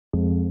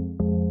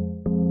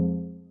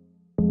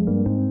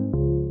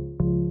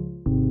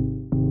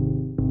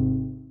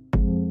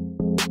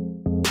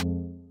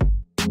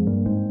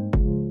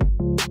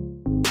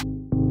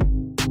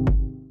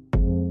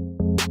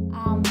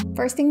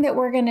First thing that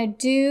we're gonna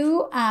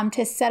do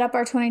to set up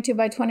our 22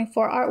 by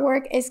 24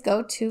 artwork is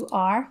go to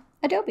our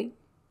Adobe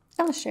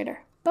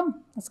Illustrator.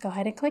 Boom, let's go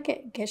ahead and click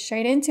it, get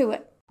straight into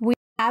it. We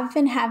have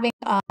been having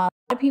a lot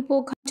of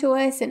people come to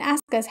us and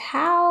ask us,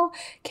 how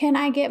can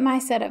I get my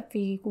setup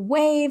fee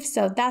waived?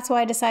 So that's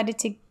why I decided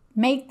to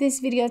make this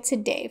video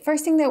today.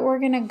 First thing that we're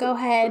gonna go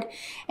ahead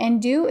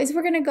and do is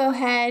we're gonna go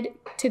ahead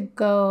to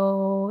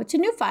go to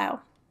new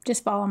file.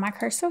 Just follow my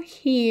cursor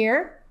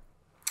here.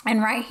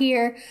 And right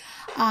here,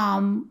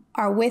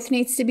 our width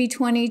needs to be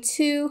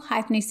 22,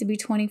 height needs to be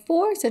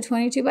 24, so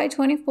 22 by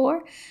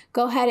 24.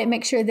 Go ahead and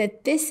make sure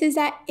that this is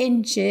at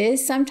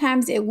inches.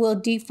 Sometimes it will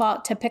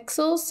default to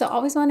pixels, so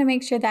always want to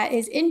make sure that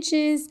is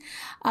inches.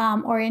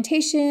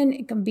 Orientation,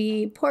 it can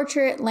be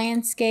portrait,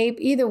 landscape,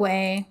 either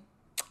way.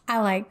 I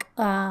like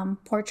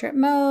portrait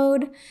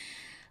mode.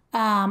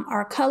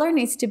 Our color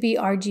needs to be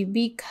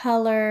RGB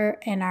color,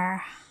 and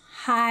our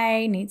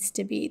high needs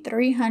to be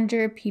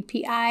 300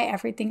 ppi.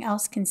 Everything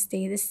else can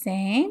stay the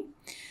same.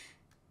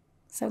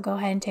 So go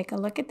ahead and take a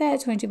look at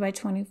that. 22 by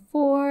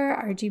 24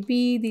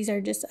 RGB. These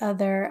are just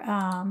other,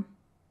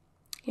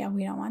 yeah,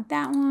 we don't want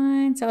that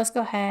one. So let's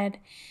go ahead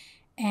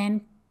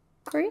and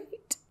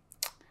create.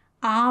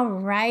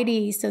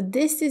 Alrighty, so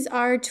this is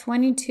our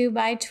 22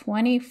 by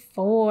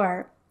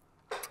 24.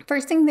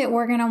 First thing that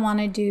we're gonna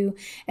wanna do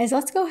is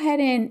let's go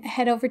ahead and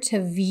head over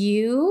to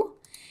View.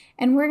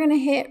 And we're gonna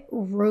hit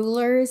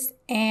rulers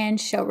and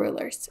show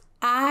rulers.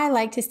 I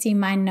like to see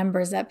my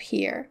numbers up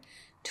here,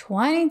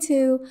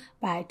 22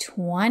 by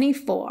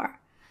 24.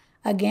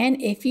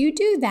 Again, if you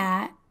do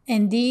that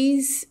and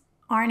these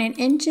aren't in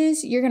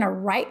inches, you're gonna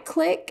right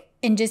click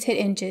and just hit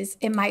inches.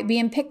 It might be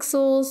in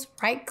pixels,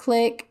 right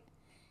click,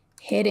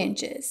 hit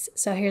inches.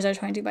 So here's our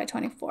 22 by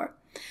 24.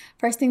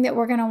 First thing that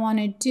we're gonna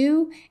wanna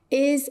do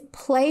is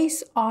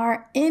place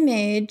our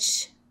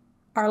image,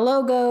 our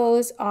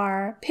logos,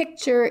 our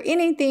picture,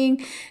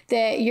 anything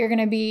that you're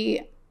gonna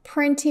be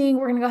printing,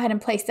 we're gonna go ahead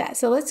and place that.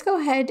 So let's go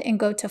ahead and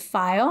go to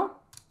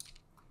File.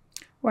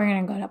 We're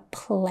gonna go to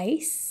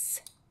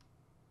Place.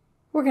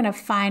 We're gonna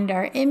find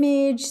our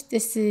image.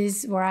 This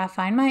is where I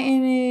find my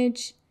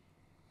image.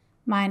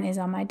 Mine is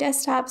on my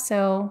desktop,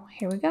 so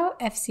here we go,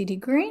 FCD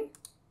green.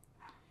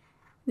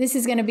 This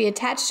is gonna be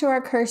attached to our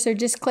cursor,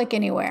 just click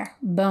anywhere.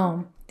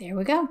 Boom, there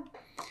we go.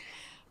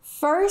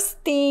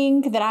 First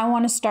thing that I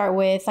want to start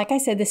with, like I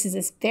said, this is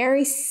this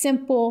very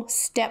simple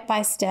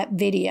step-by-step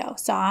video.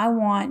 So I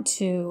want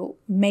to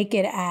make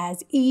it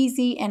as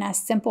easy and as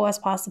simple as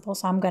possible.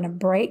 So I'm going to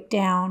break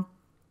down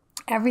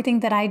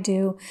everything that I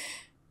do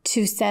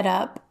to set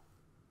up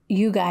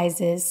you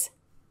guys'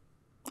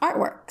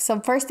 artwork. So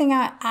first thing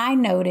I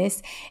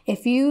notice,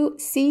 if you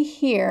see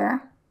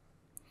here,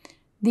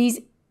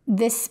 if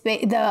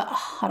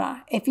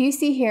you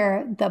see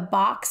here, the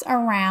box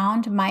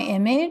around my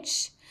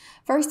image,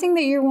 first thing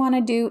that you want to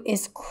do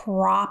is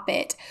crop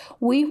it.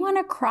 We want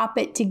to crop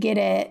it to get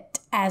it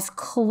as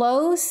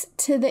close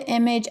to the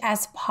image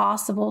as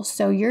possible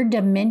so your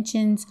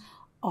dimensions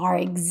are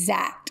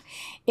exact.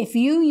 If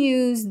you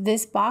use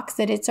this box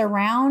that it's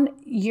around,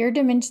 your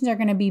dimensions are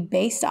going to be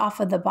based off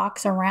of the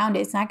box around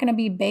it. It's not going to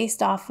be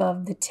based off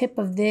of the tip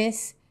of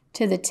this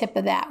to the tip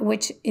of that,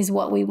 which is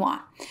what we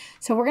want.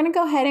 So we're going to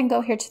go ahead and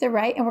go here to the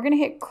right, and we're going to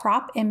hit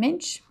crop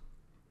image,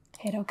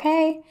 hit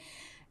OK.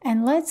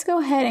 And let's go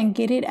ahead and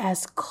get it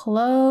as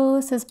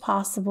close as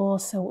possible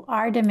so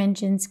our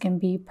dimensions can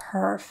be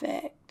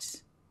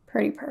perfect.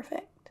 Pretty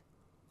perfect.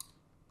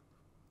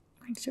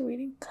 Make sure we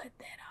didn't cut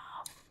that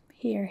off.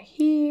 Here.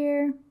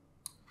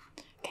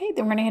 Okay,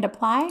 then we're gonna hit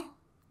apply.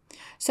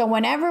 So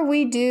whenever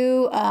we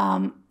do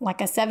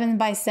like a 7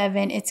 by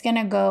 7, it's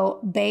gonna go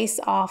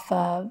based off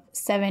of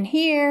 7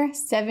 here,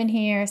 7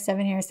 here,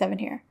 7 here, 7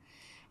 here.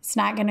 It's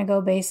not gonna go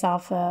based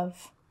off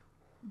of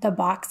the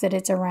box that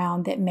it's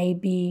around that may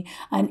be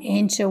an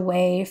inch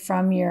away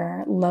from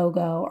your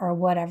logo or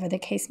whatever the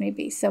case may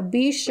be. So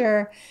be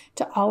sure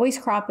to always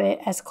crop it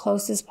as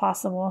close as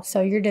possible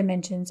so your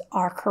dimensions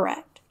are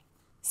correct.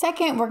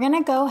 Second, we're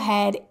gonna go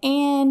ahead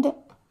and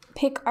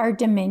pick our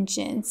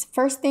dimensions.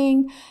 First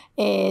thing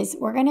is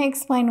we're gonna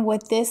explain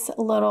what this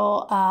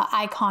little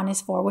icon is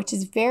for, which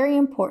is very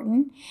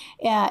important.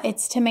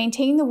 It's to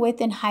maintain the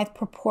width and height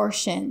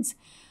proportions.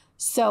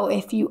 So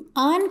if you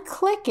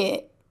unclick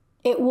it,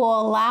 it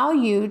will allow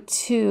you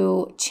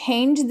to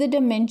change the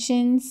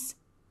dimensions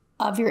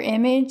of your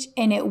image,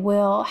 and it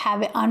will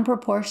have it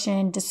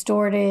unproportioned,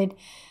 distorted,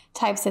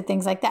 types of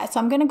things like that. So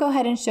I'm going to go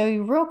ahead and show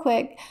you real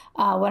quick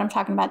what I'm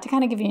talking about to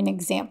kind of give you an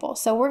example.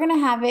 So we're going to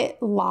have it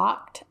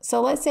locked.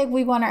 So let's say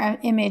we want our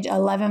image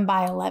 11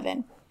 by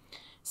 11.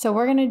 So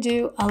we're going to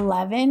do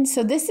 11.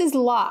 So this is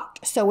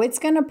locked. So it's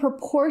going to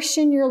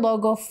proportion your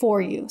logo for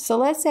you. So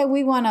let's say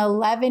we want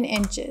 11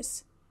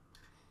 inches.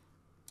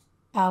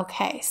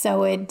 Okay,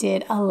 so it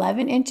did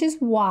 11 inches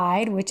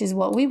wide, which is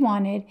what we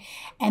wanted,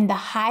 and the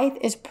height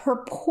is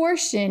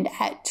proportioned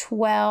at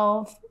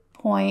 12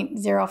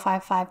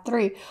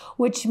 0.0553,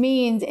 which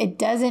means it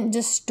doesn't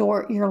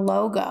distort your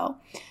logo.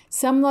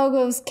 Some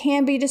logos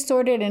can be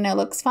distorted and it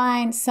looks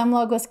fine. Some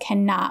logos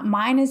cannot.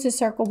 Mine is a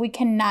circle. We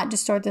cannot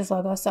distort this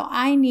logo. So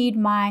I need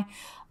my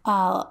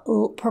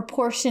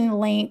proportion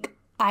link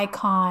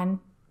icon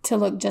to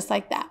look just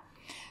like that.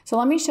 So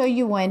let me show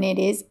you when it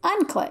is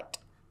unclicked,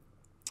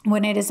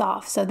 when it is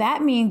off. So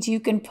that means you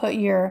can put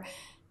your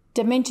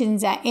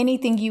dimensions at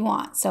anything you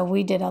want. So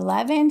we did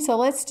 11. So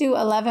let's do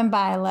 11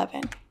 by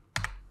 11.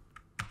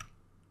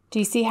 Do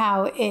you see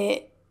how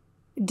it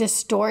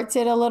distorts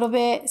it a little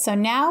bit? So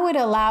now it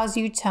allows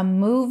you to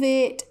move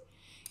it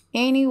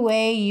any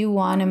way you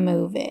want to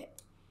move it.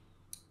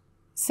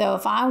 So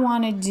if I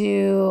want to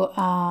do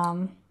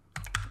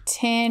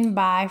 10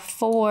 by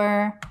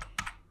 4,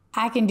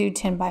 I can do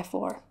 10 by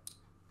 4.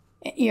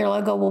 Your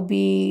logo will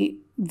be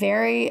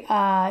very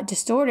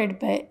distorted,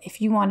 but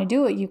if you want to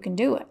do it, you can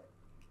do it.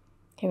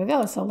 Here we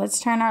go. So let's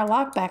turn our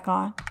lock back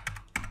on.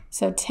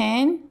 So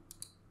 10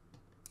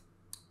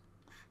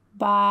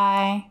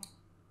 by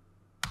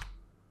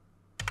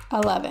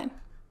 11.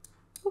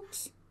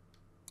 Oops.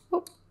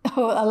 Oh,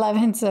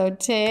 11. So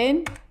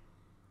 10.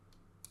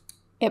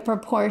 It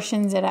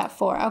proportions it at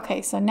 4.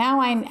 Okay, so now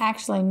I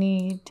actually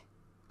need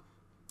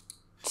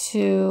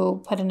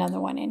to put another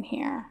one in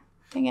here.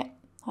 Dang it.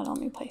 Hold on,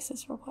 let me place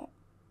this real quick.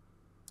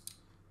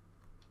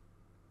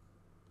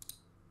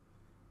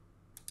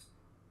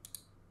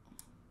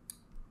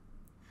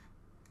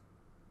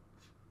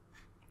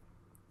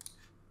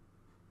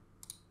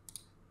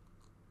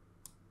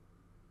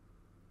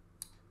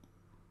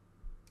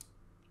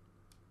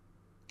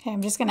 Okay,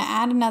 I'm just going to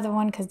add another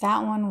one because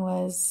that one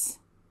was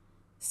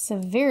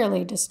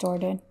severely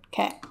distorted.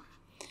 Okay,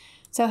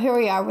 so here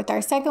we are with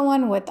our second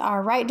one with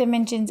our right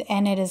dimensions,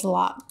 and it is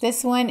locked.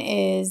 This one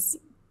is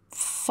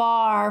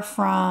far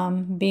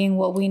from being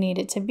what we need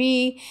it to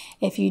be.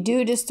 If you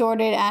do distort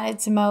it at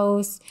its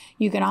most,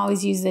 you can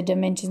always use the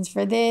dimensions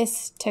for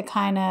this to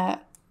kind of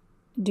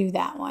do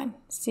that one.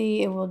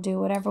 See, it will do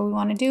whatever we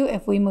want to do.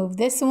 If we move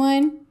this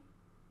one,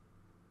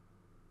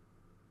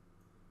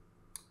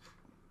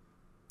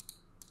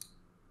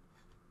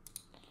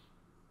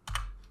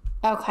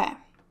 okay,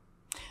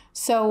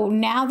 so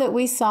now that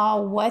we saw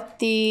what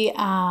the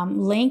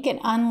link and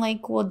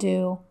unlink will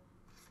do,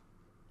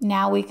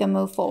 now we can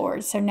move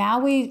forward. So now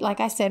we, like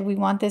I said, we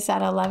want this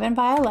at 11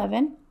 by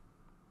 11.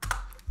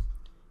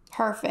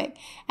 Perfect.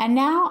 And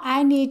now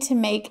I need to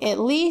make at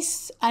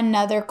least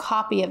another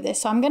copy of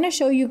this. So I'm going to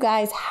show you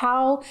guys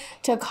how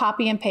to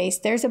copy and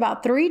paste. There's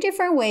about 3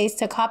 different ways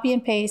to copy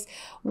and paste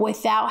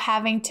without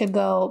having to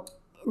go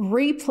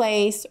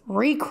replace,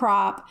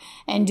 recrop,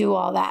 and do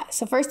all that.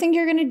 So first thing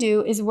you're going to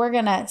do is we're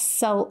going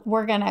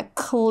to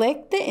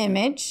click the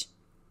image,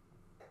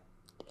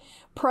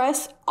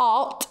 press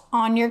Alt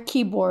on your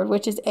keyboard,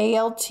 which is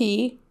Alt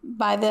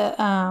by the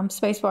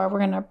spacebar. We're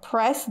going to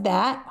press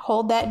that,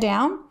 hold that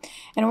down,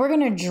 and we're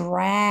going to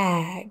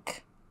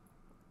drag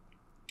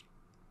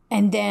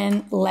and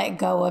then let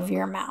go of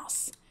your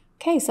mouse.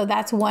 Okay, so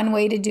that's one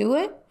way to do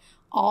it.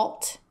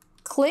 Alt,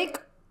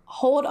 click,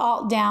 hold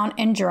Alt down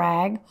and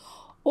drag.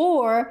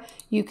 Or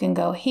you can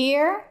go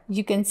here,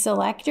 you can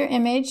select your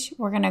image.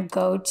 We're going to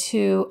go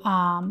to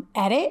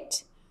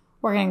Edit.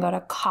 We're going to go to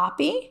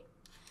Copy.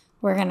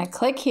 We're going to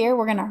click here.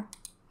 We're going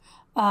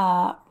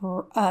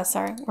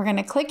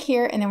to click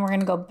here, and then we're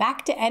going to go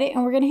back to Edit,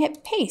 and we're going to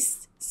hit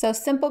Paste. So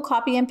simple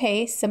copy and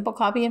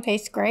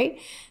paste, great.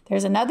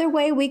 There's another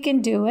way we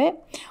can do it.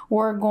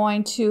 We're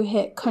going to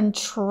hit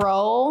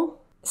Control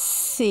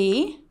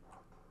C,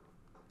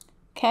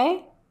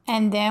 okay?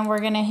 And then we're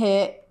going to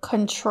hit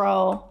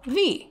Control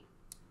V.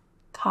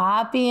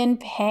 Copy and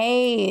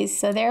paste.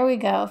 So there we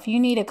go. If you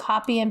need to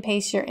copy and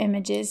paste your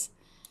images,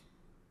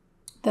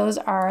 those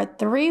are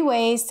 3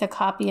 ways to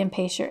copy and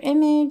paste your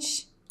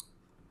image.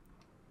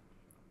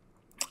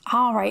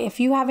 All right, if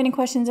you have any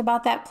questions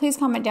about that, please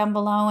comment down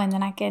below, and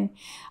then I can,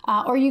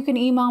 or you can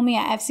email me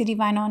at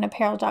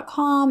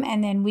fcdvinylandapparel.com,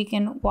 and then we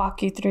can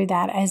walk you through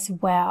that as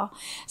well.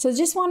 So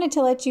just wanted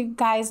to let you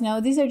guys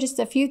know, these are just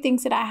a few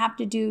things that I have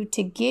to do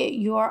to get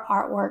your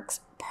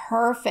artworks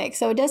perfect.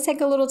 So it does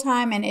take a little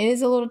time, and it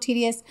is a little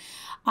tedious,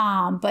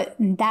 but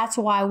that's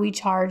why we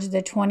charge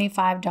the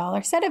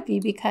 $25 setup fee,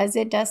 because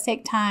it does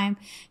take time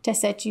to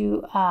set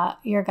you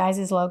your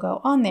guys' logo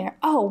on there.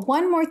 Oh,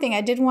 one more thing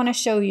I did want to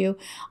show you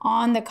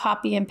on the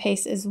copy and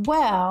paste as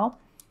well.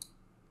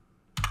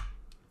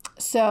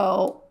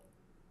 So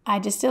I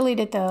just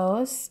deleted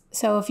those.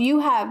 So if you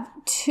have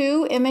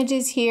 2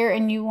 images here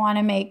and you want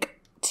to make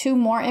 2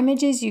 more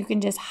images, you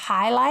can just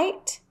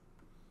highlight,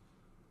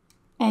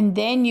 and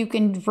then you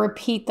can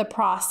repeat the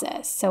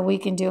process. So we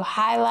can do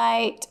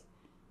highlight,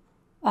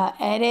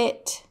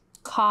 edit,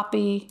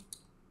 copy,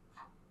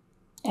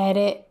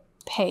 edit,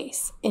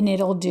 paste, and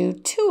it'll do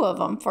 2 of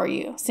them for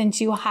you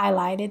since you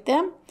highlighted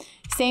them.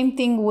 Same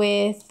thing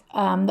with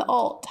the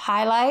Alt,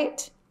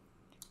 highlight,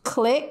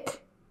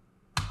 click,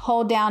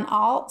 hold down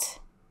Alt,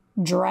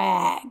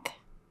 drag.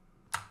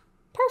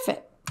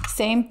 Perfect.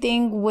 Same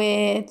thing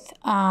with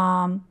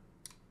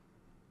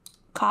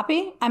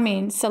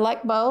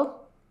select both,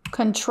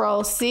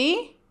 Control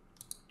C,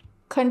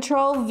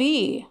 Control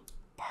V.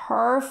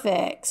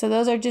 Perfect. So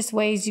those are just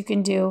ways you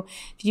can do.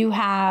 If you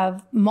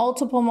have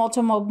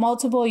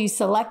multiple, you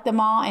select them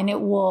all and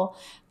it will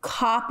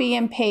copy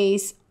and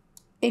paste.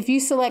 If you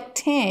select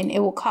 10, it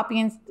will copy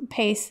and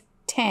paste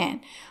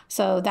 10.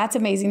 So that's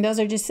amazing. Those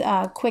are just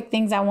quick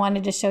things I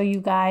wanted to show you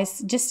guys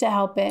just to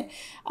help it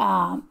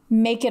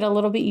make it a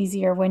little bit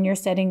easier when you're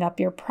setting up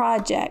your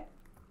project.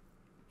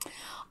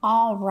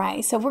 All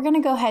right, so we're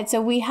gonna go ahead.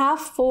 So we have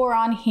 4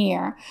 on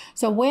here.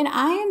 So when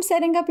I am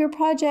setting up your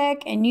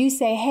project and you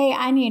say, hey,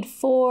 I need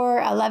 4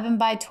 11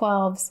 by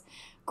 12s,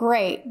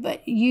 great.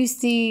 But you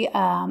see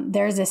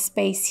there's a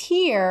space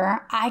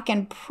here. I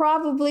can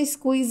probably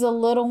squeeze a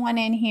little one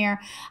in here.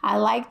 I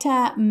like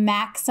to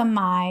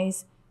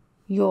maximize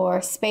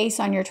your space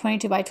on your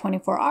 22 by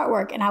 24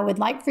 artwork. And I would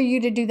like for you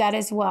to do that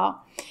as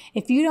well.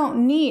 If you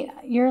don't need,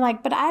 you're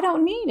like, but I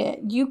don't need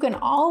it. You can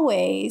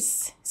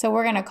always, so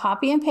we're gonna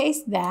copy and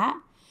paste that.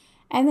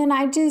 And then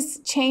I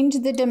just change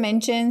the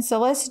dimensions. So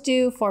let's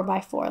do 4 by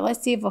 4.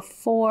 Let's see if a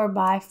 4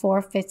 by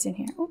 4 fits in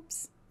here.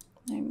 Oops,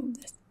 let me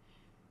move this.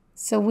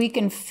 So we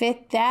can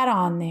fit that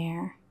on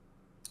there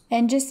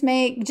and just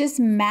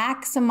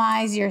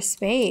maximize your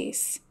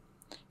space.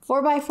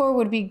 4 by 4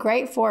 would be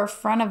great for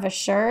front of a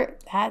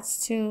shirt.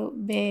 That's too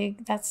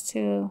big. That's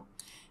too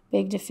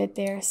big to fit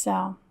there.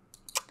 So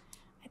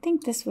I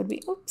think this would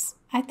be,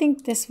 I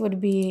think this would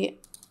be,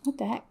 what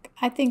the heck?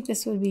 I think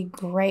this would be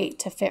great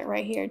to fit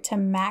right here to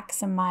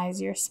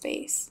maximize your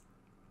space.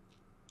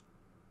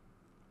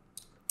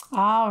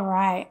 All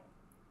right.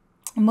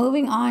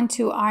 Moving on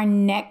to our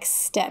next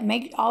step.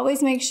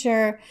 Always make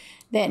sure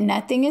that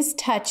nothing is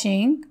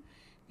touching.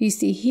 You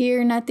see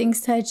here,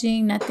 nothing's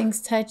touching,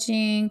 nothing's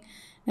touching.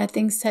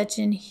 Nothing's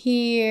touching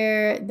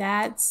here.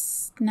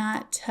 That's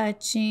not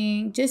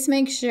touching. Just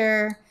make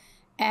sure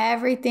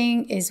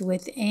everything is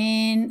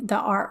within the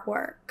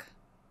artwork.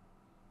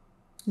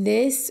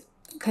 This,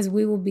 because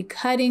we will be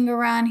cutting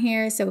around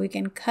here, so we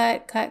can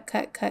cut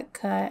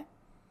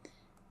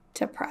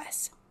to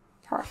press.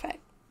 Perfect.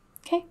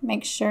 Okay,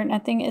 make sure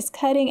nothing is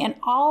cutting, and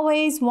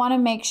always want to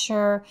make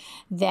sure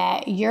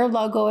that your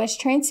logo is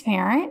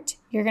transparent.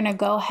 You're going to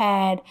go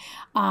ahead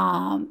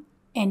and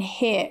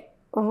hit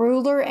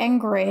ruler and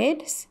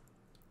grids.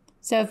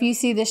 So if you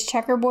see this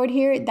checkerboard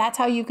here, that's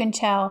how you can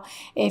tell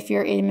if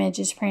your image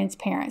is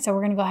transparent. So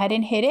we're going to go ahead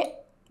and hit it.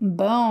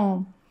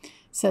 Boom.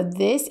 So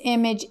this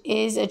image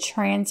is a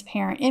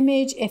transparent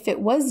image. If it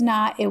was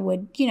not, it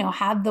would,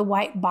 have the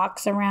white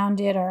box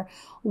around it or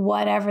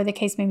whatever the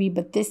case may be.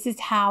 But this is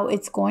how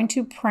it's going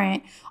to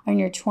print on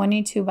your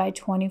 22 by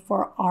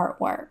 24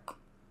 artwork.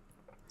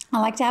 I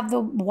like to have the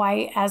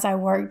white as I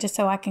work just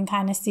so I can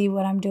kind of see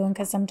what I'm doing,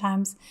 because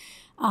sometimes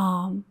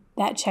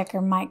that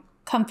checker might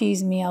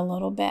confuse me a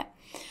little bit.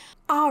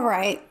 All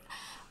right.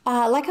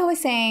 Like I was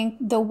saying,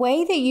 the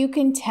way that you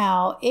can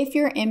tell if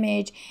your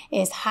image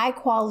is high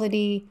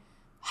quality,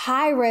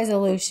 high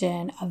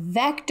resolution, a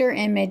vector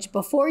image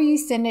before you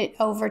send it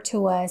over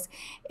to us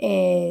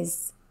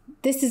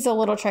this is a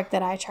little trick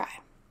that I try.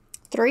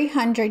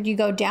 300, you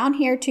go down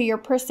here to your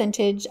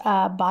percentage,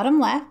 bottom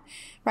left.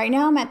 Right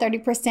now I'm at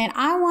 30%.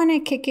 I want to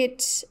kick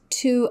it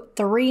to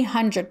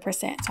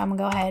 300%. So I'm gonna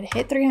go ahead and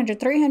hit 300.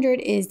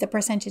 300 is the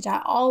percentage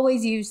I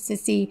always use to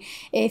see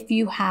if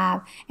you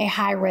have a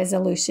high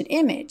resolution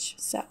image.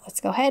 So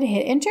let's go ahead and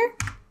hit enter.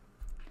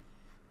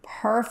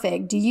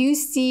 Perfect. Do you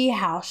see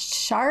how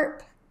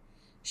sharp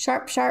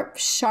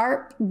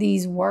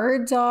these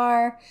words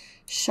are?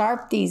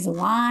 Sharp these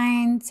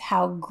lines,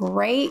 how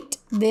great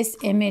this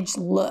image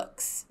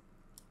looks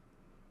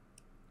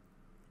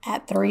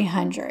at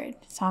 300.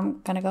 So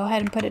I'm going to go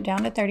ahead and put it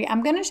down to 30.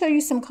 I'm going to show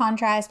you some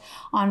contrast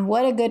on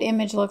what a good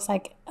image looks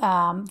like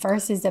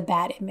versus a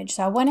bad image.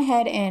 So I went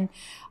ahead and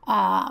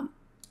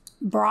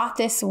brought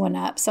this one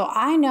up. So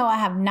I know I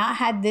have not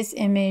had this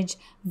image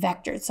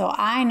vectored. So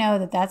I know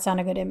that that's not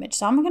a good image.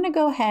 So I'm going to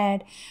go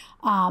ahead.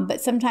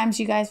 But sometimes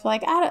you guys are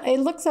like, it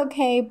looks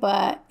okay,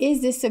 but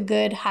is this a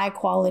good high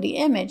quality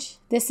image?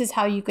 This is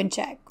how you can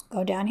check.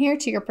 Go down here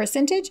to your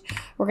percentage.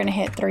 We're going to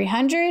hit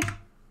 300.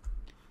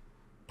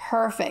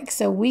 Perfect.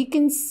 So we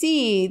can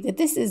see that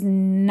this is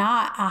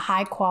not a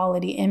high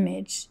quality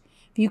image.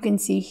 If you can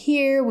see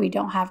here, we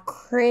don't have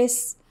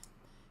crisp,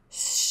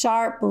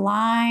 sharp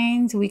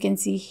lines. We can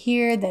see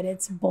here that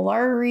it's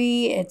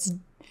blurry. It's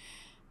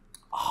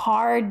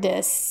hard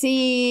to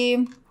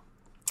see.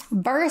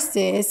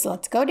 Versus,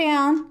 let's go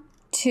down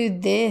to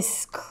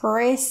this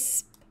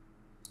crisp,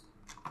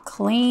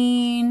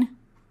 clean,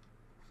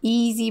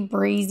 easy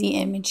breezy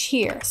image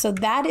here. So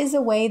that is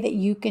a way that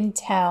you can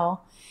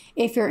tell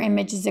if your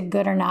image is a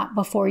good or not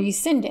before you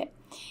send it.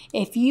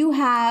 If you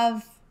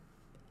have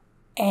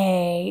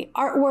a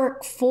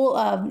artwork full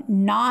of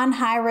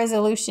non-high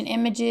resolution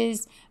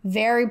images,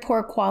 very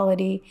poor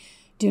quality,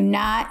 do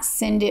not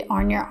send it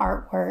on your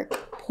artwork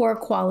poor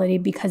quality,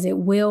 because it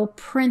will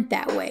print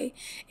that way.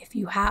 If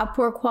you have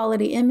poor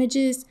quality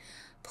images,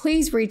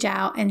 please reach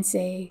out and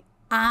say,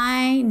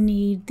 I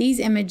need these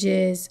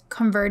images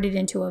converted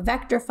into a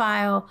vector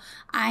file.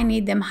 I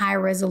need them high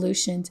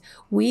resolutions.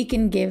 We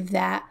can give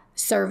that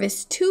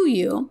service to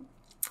you,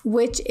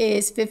 which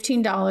is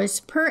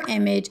 $15 per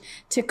image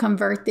to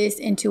convert this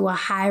into a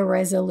high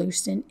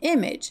resolution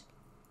image.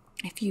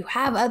 If you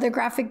have other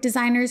graphic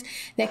designers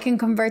that can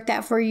convert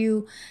that for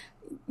you,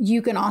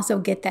 you can also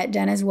get that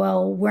done as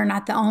well. We're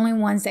not the only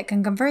ones that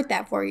can convert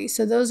that for you.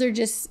 So those are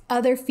just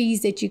other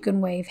fees that you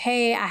can waive.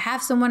 Hey, I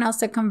have someone else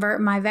to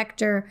convert my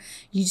vector,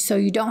 so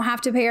you don't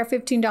have to pay our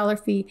 $15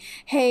 fee.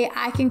 Hey,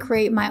 I can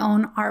create my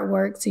own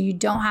artwork, so you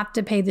don't have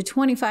to pay the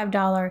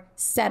 $25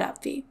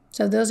 setup fee.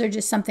 So those are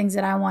just some things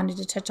that I wanted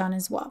to touch on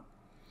as well.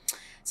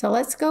 So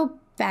let's go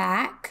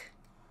back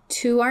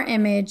to our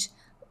image,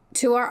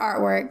 to our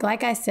artwork.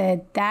 Like I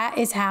said, that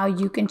is how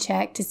you can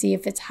check to see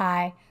if it's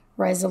high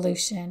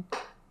resolution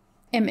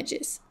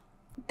images.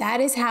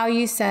 That is how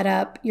you set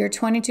up your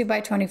 22 by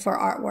 24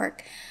 artwork.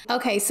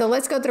 Okay, so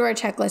let's go through our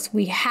checklist.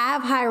 We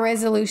have high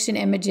resolution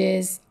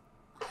images.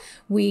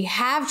 We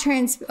have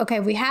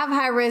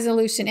high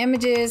resolution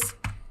images.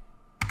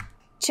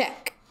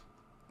 Check.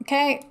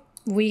 Okay,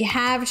 we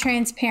have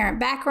transparent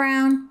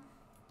background.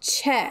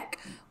 Check.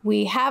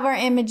 We have our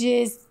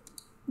images,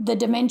 the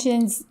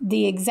dimensions,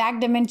 the exact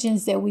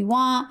dimensions that we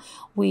want.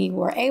 We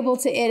were able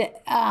to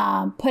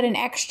put an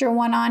extra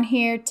one on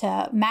here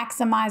to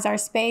maximize our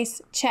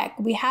space. Check.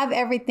 We have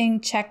everything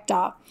checked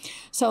off.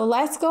 So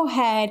let's go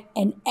ahead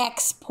and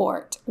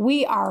export.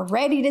 We are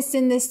ready to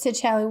send this to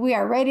Chelly. We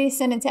are ready to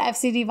send it to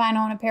FCD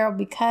Vinyl and Apparel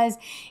because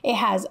it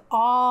has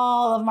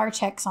all of our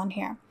checks on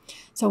here.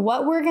 So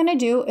what we're going to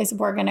do is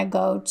we're going to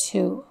go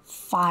to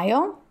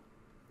File.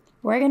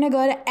 We're going to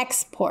go to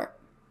Export.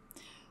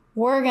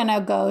 We're going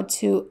to go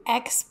to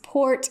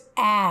Export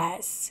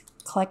As.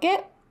 Click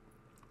it.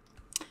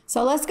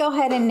 So let's go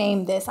ahead and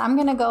name this. I'm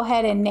going to go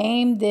ahead and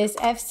name this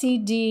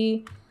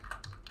FCD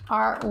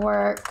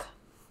Artwork.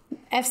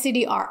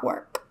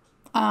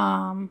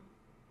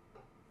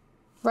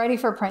 Ready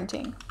for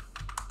printing.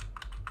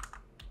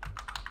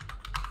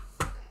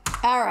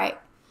 All right.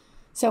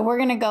 So we're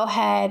going to go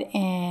ahead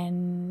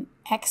and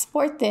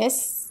export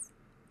this.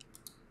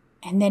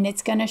 And then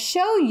it's going to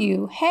show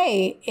you,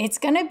 hey, it's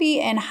going to be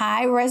in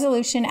high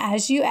resolution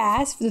as you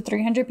asked for the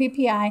 300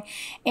 ppi,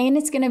 and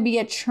it's going to be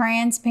a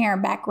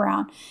transparent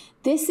background.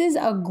 This is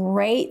a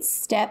great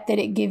step that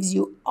it gives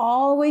you.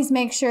 Always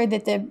make sure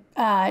that the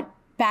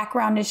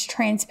background is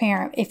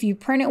transparent. If you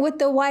print it with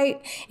the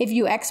white, if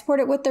you export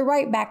it with the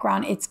white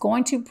background, it's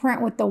going to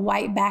print with the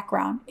white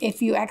background.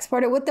 If you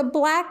export it with the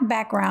black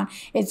background,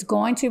 it's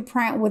going to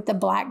print with the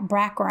black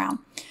background.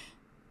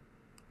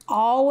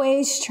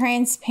 Always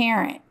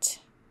transparent.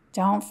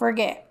 Don't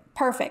forget.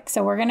 Perfect.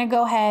 So we're going to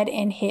go ahead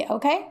and hit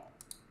OK.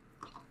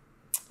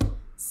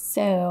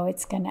 So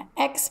it's going to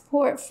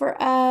export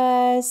for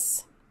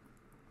us.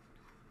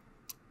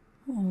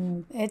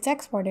 It's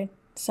exported.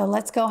 So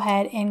let's go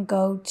ahead and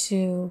go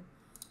to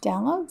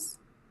Downloads.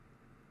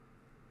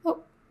 Oh,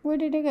 where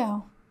did it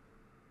go?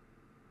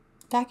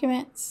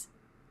 Documents.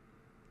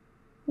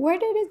 Where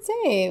did it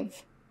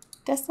save?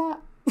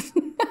 Desktop.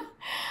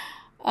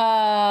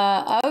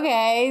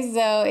 Okay,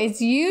 so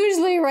it's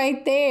usually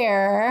right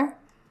there.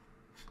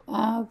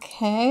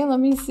 Okay, let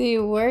me see.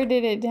 Where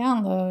did it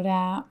download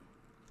at?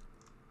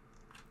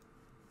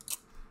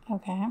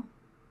 Okay.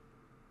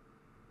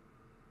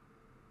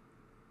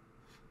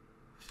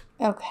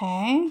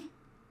 Okay.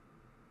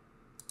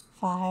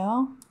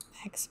 File,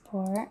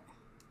 export.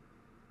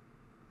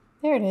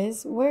 There it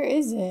is. Where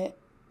is it?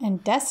 In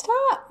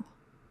desktop?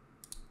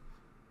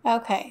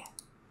 Okay.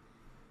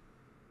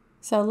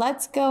 So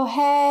let's go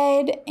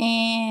ahead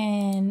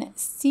and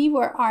see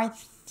where our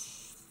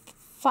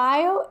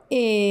file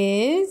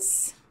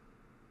is.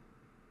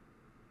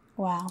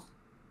 Wow.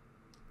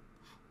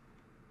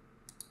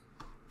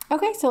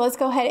 Okay, so let's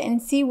go ahead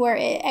and see where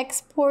it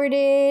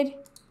exported.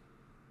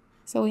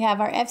 So we have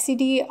our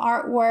FCD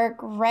artwork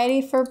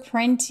ready for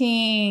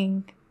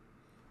printing.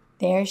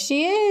 There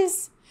she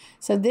is.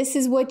 So this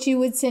is what you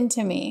would send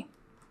to me.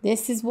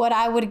 This is what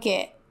I would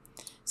get.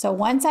 So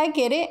once I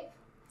get it,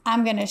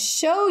 I'm going to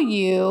show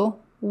you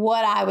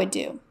what I would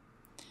do.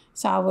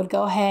 So I would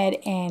go ahead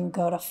and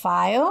go to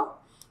File,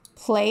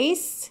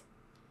 Place,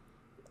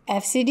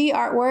 FCD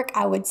Artwork.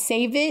 I would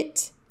save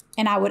it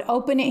and I would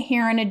open it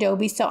here in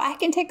Adobe so I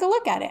can take a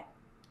look at it.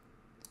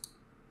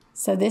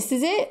 So this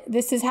is it.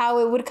 This is how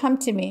it would come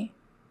to me.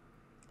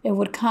 It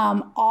would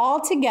come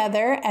all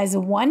together as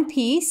one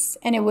piece,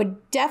 and it would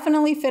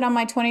definitely fit on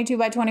my 22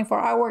 by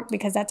 24 artwork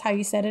because that's how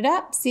you set it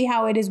up. See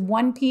how it is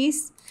one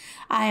piece?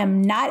 I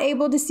am not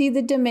able to see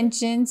the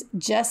dimensions,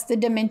 just the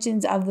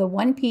dimensions of the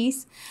one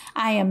piece.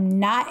 I am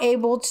not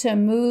able to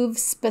move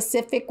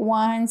specific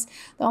ones.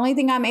 The only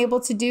thing I'm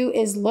able to do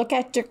is look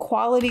at the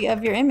quality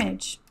of your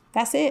image.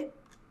 That's it.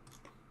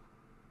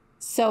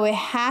 So it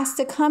has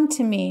to come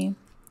to me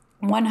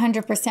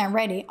 100%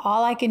 ready.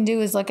 All I can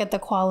do is look at the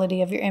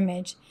quality of your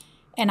image,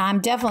 and I'm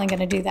definitely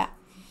going to do that.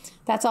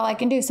 That's all I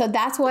can do. So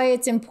that's why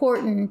it's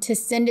important to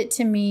send it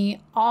to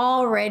me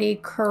already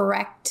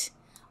correct,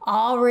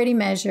 already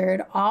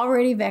measured,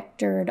 already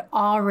vectored,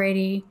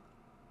 already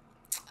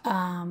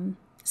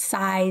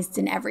sized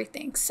and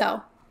everything.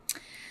 So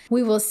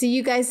we will see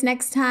you guys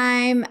next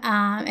time.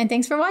 And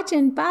thanks for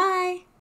watching. Bye.